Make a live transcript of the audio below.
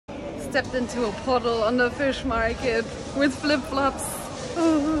stepped into a puddle on the fish market with flip-flops.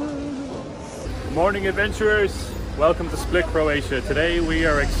 Good morning, adventurers. Welcome to Split, Croatia. Today we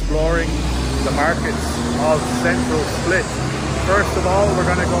are exploring the markets of central Split. First of all, we're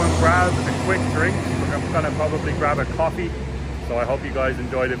going to go and grab a quick drink. We're going to probably grab a coffee. So I hope you guys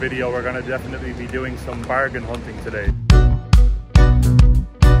enjoy the video. We're going to definitely be doing some bargain hunting today.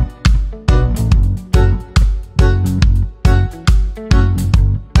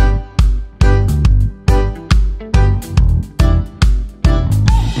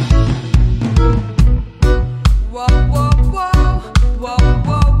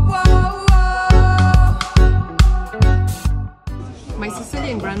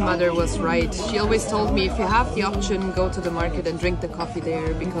 Grandmother was right. She always told me if you have the option, go to the market and drink the coffee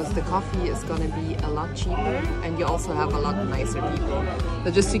there, because the coffee is gonna be a lot cheaper and you also have a lot nicer people.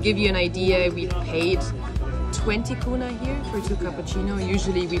 But just to give you an idea, we paid 20 kuna here for 2 cappuccino.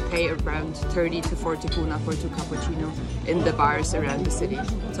 Usually we pay around 30 to 40 kuna for 2 cappuccino in the bars around the city.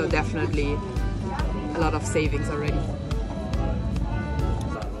 So definitely a lot of savings already.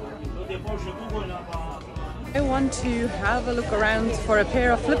 I want to have a look around for a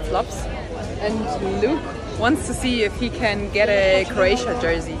pair of flip-flops, and Luke wants to see if he can get a Croatia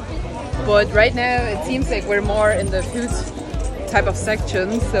jersey. But right now it seems like we're more in the food type of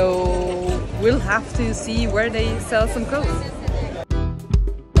section, so we'll have to see where they sell some clothes.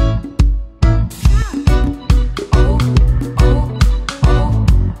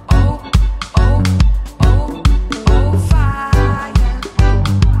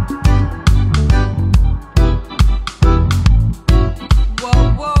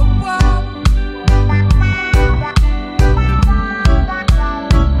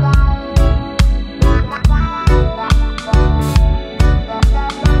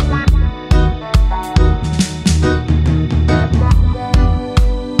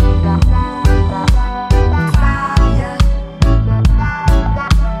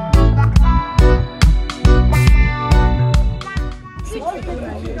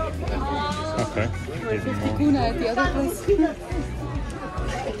 Okay. 50 kuna at the other place.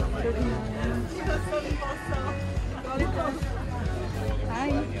 Hi.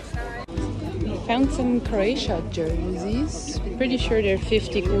 We found some Croatia jerseys. Pretty sure they're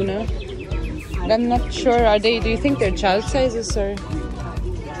 50 kuna. But I'm not sure, are they, do you think they're child sizes or?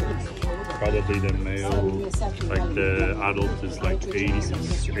 Probably the male, like the adult is like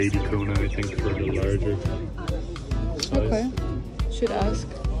 80 kuna, I think, for the larger size. Okay, should ask.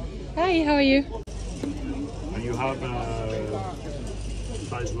 Hi, how are you? And you have a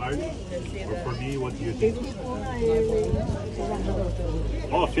size large? Or for me, what do you think?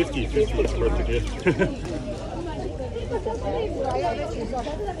 Oh, 50 is perfect, yeah.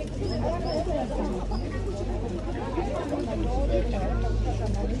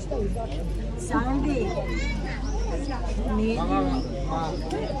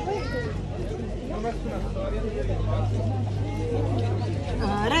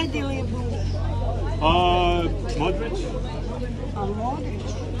 Modric?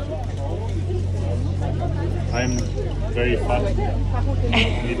 I'm very fat. I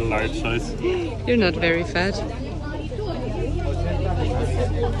need a large size. You're not very fat.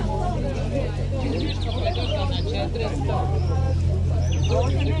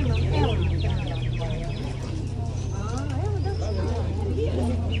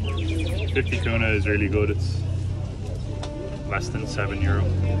 €50 kuna is really good. It's less than €7.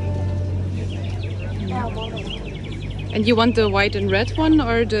 And you want the white and red one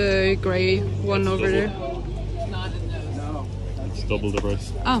or the grey one over there? It's double the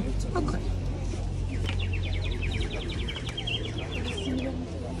price. Oh, okay.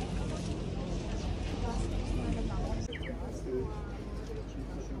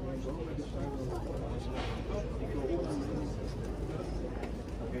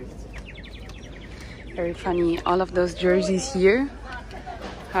 Very funny, all of those jerseys here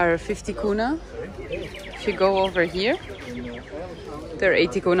are 50 kuna. If you go over here, they're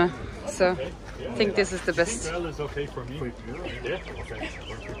 80 kuna. So I think this is the best. XL is okay for me. Yeah, okay.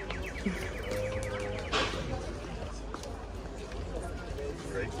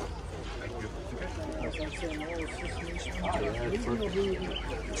 Great. Thank you.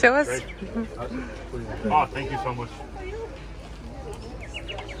 Show us. Great. Oh, thank you so much.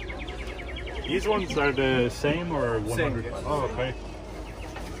 These ones are the same or 100? Same. Oh, okay.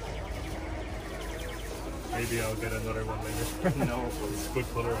 Maybe I'll get another one later. No, it's good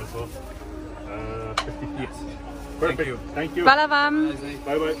color as well. 50. Yes. Perfect. Thank you. Hvala vam.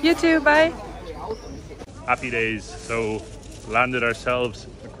 Bye bye. You too. Bye. Happy days. So landed ourselves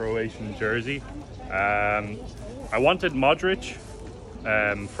a Croatian jersey. I wanted Modric,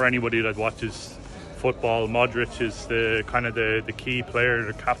 For anybody that watches football, Modric is the kind of the key player,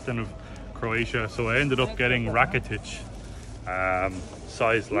 the captain of Croatia. So I ended up getting Rakitic,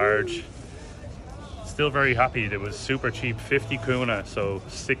 size large. Still very happy. It was super cheap, 50 kuna, so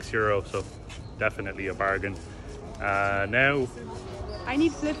 €6, so definitely a bargain. Now I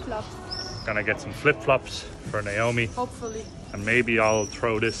need flip-flops. Gonna get some flip-flops for Naomi. Hopefully. And maybe I'll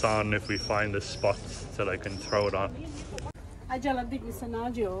throw this on if we find the spot that I can throw it on. Ađela, digni se,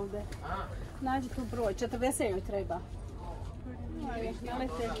 nađi ovdje. Nađi tu broj, 40 joj treba.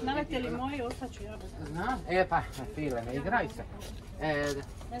 Nalete li moji, ostaću ja. Znam, pa, File, ne igraj se.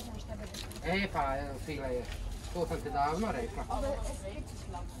 Ne znam šta bi. Pa, File, to sam ti davno rekla.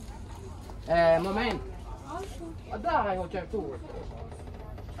 Moment. Daj, hoćem tu.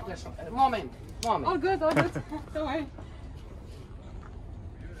 Moment. All good. Don't worry.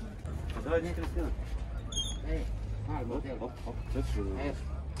 Давай, не Кристина. Mal model. Hop, that's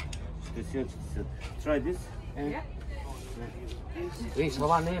good. Try this. Viš,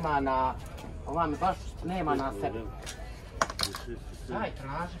 ova nema na... Ova mi baš nema na sebi. Daj,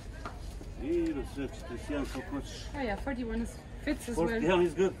 traži. I 41, koliko hoćeš. Oh yeah, 41 fits as well. 41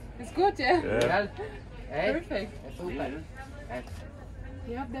 is good. It's good, yeah. Yeah. Perfect. Super.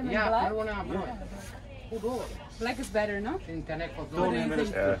 You have them in Ja, black? prvo nema broj. Good order. Black is better, no? Sinti neko What do zove. you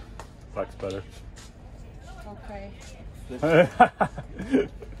think? Yeah, black's better. Okay.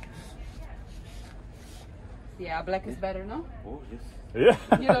 Yeah, black is better, no? Oh, yes. Yeah.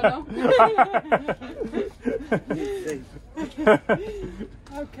 You don't know? Yes,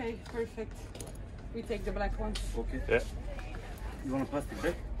 Okay, perfect. We take the black ones. okay. Yeah. You want to pass it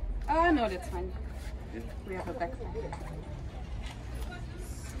back? No, that's fine. Yeah. We have a back one.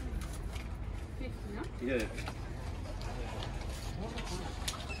 50, no? Yeah.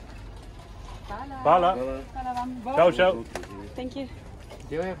 Hvala. Hvala vam. Bye. Ciao, ciao. Thank you.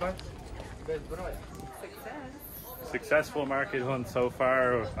 Gdje je baš bez broja? Successful market hunt so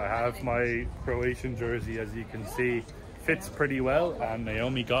far. I have my Croatian jersey, as you can see. Fits pretty well, and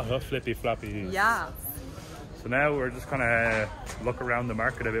Naomi got her flippy floppies. Yeah. So now we're just gonna look around the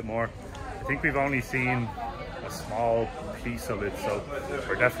market a bit more. I think we've only seen a small piece of it, so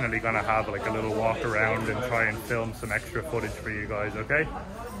we're definitely gonna have like a little walk around and try and film some extra footage for you guys, okay?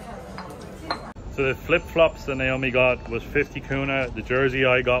 So the flip-flops that Naomi got was 50 kuna, the jersey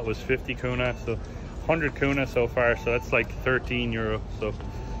I got was 50 kuna, so 100 kuna so far, so that's like €13. So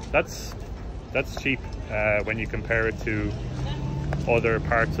that's cheap when you compare it to other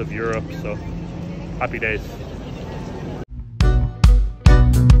parts of Europe, so happy days.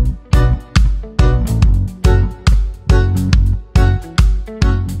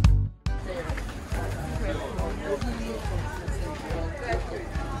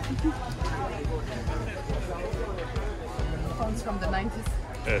 Phones from the 90s.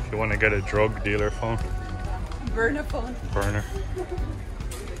 If you want to get a drug dealer phone. Burner phone. Burner.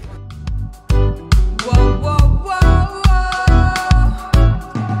 Whoa, whoa, whoa,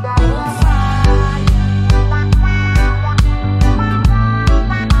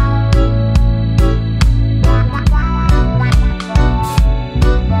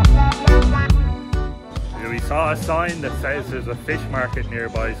 We saw a sign that says there's a fish market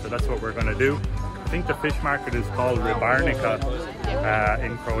nearby, so that's what we're going to do. I think the fish market is called Ribarnica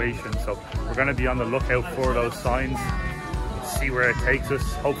in Croatian, so we're going to be on the lookout for those signs, see where it takes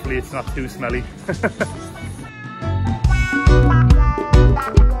us. Hopefully it's not too smelly.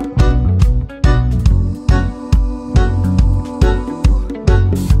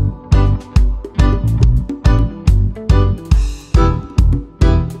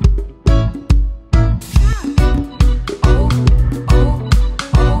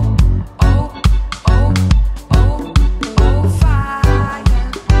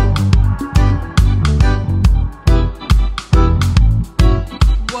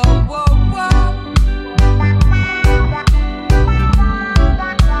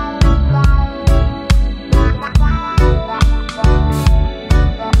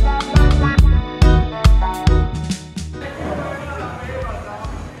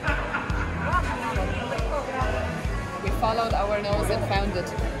 followed our nose and found it.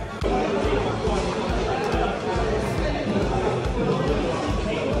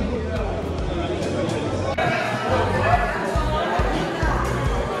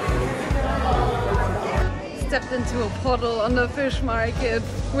 Stepped into a puddle on the fish market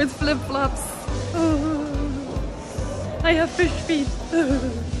with flip-flops. I have fish feet.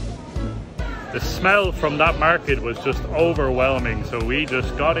 The smell from that market was just overwhelming, so we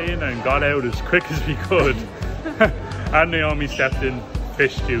just got in and got out as quick as we could. And Naomi stepped in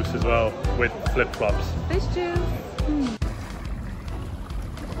fish juice as well with flip-flops. Fish juice.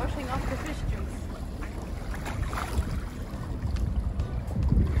 washing off the fish juice.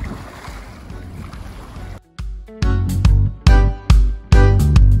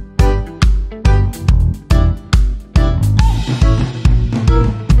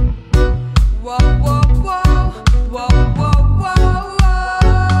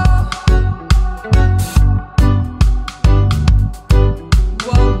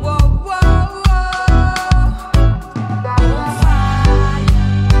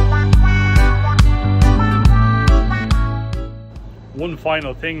 One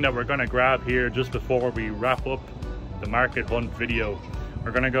final thing that we're going to grab here just before we wrap up the market hunt video,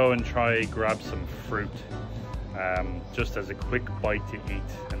 we're going to go and try grab some fruit just as a quick bite to eat,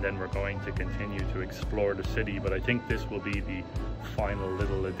 and then we're going to continue to explore the city. But I think this will be the final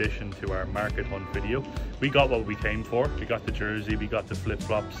little addition to our market hunt video. We got what we came for. We got the jersey, we got the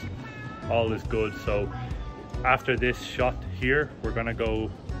flip-flops, all is good. So after this shot here, we're going to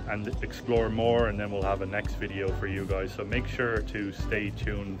go and explore more, and then we'll have a next video for you guys. So make sure to stay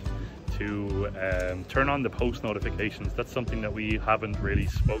tuned to turn on the post notifications. That's something that we haven't really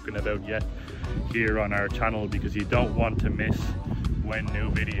spoken about yet here on our channel, because you don't want to miss when new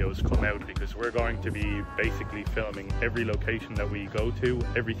videos come out, because we're going to be basically filming every location that we go to,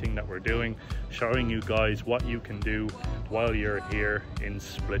 everything that we're doing, showing you guys what you can do while you're here in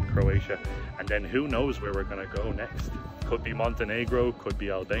Split, Croatia. And then who knows where we're going to go next. Could be Montenegro, could be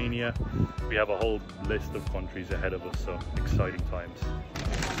Albania. We have a whole list of countries ahead of us, so exciting times.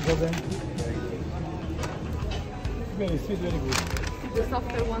 The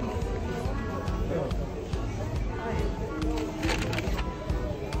softer one.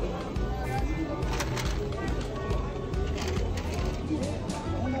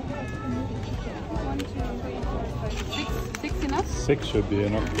 Six enough? 6 should be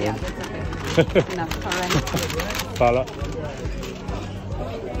enough. Yeah, that's okay. Enough, alright. Fala.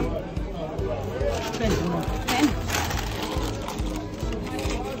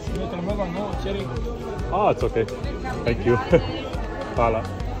 10. Oh, it's okay. Thank you. Fala.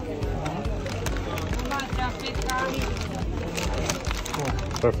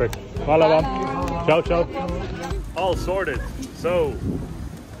 Perfect. Fala, Mom. Ciao, ciao. All sorted. So,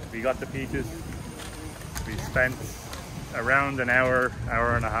 we got the peaches. We spent around an hour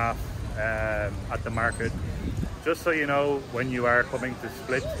and a half at the market. Just so you know, when you are coming to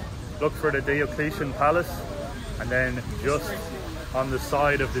Split, look for the Diocletian Palace, and then just on the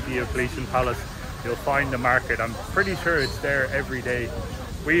side of the Diocletian Palace you'll find the market. I'm pretty sure it's there every day.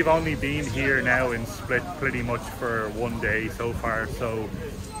 We've only been here now in Split pretty much for one day so far, so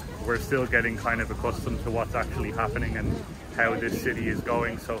we're still getting kind of accustomed to what's actually happening and how this city is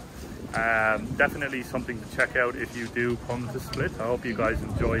going. So definitely something to check out if you do come to Split. I hope you guys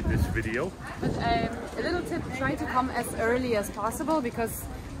enjoyed this video. But a little tip, try to come as early as possible, because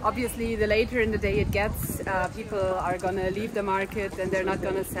obviously the later in the day it gets, people are gonna leave the market and they're not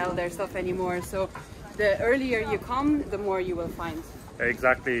gonna sell their stuff anymore. So the earlier you come, the more you will find.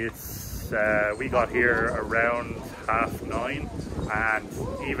 Exactly. It's we got here around 9:30,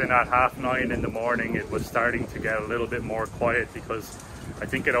 and even at 9:30 in the morning it was starting to get a little bit more quiet, because I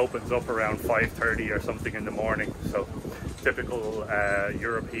think it opens up around 5:30 or something in the morning. So typical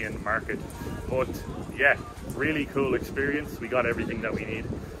European market. But yeah, really cool experience. We got everything that we need.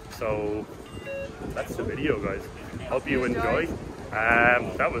 So that's the video, guys. Hope you enjoy.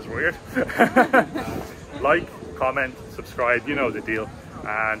 That was weird. Like, comment, subscribe, you know the deal.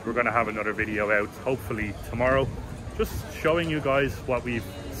 And we're gonna have another video out hopefully tomorrow, just showing you guys what we've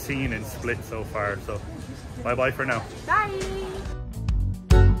seen in Split so far. So bye bye for now. Bye!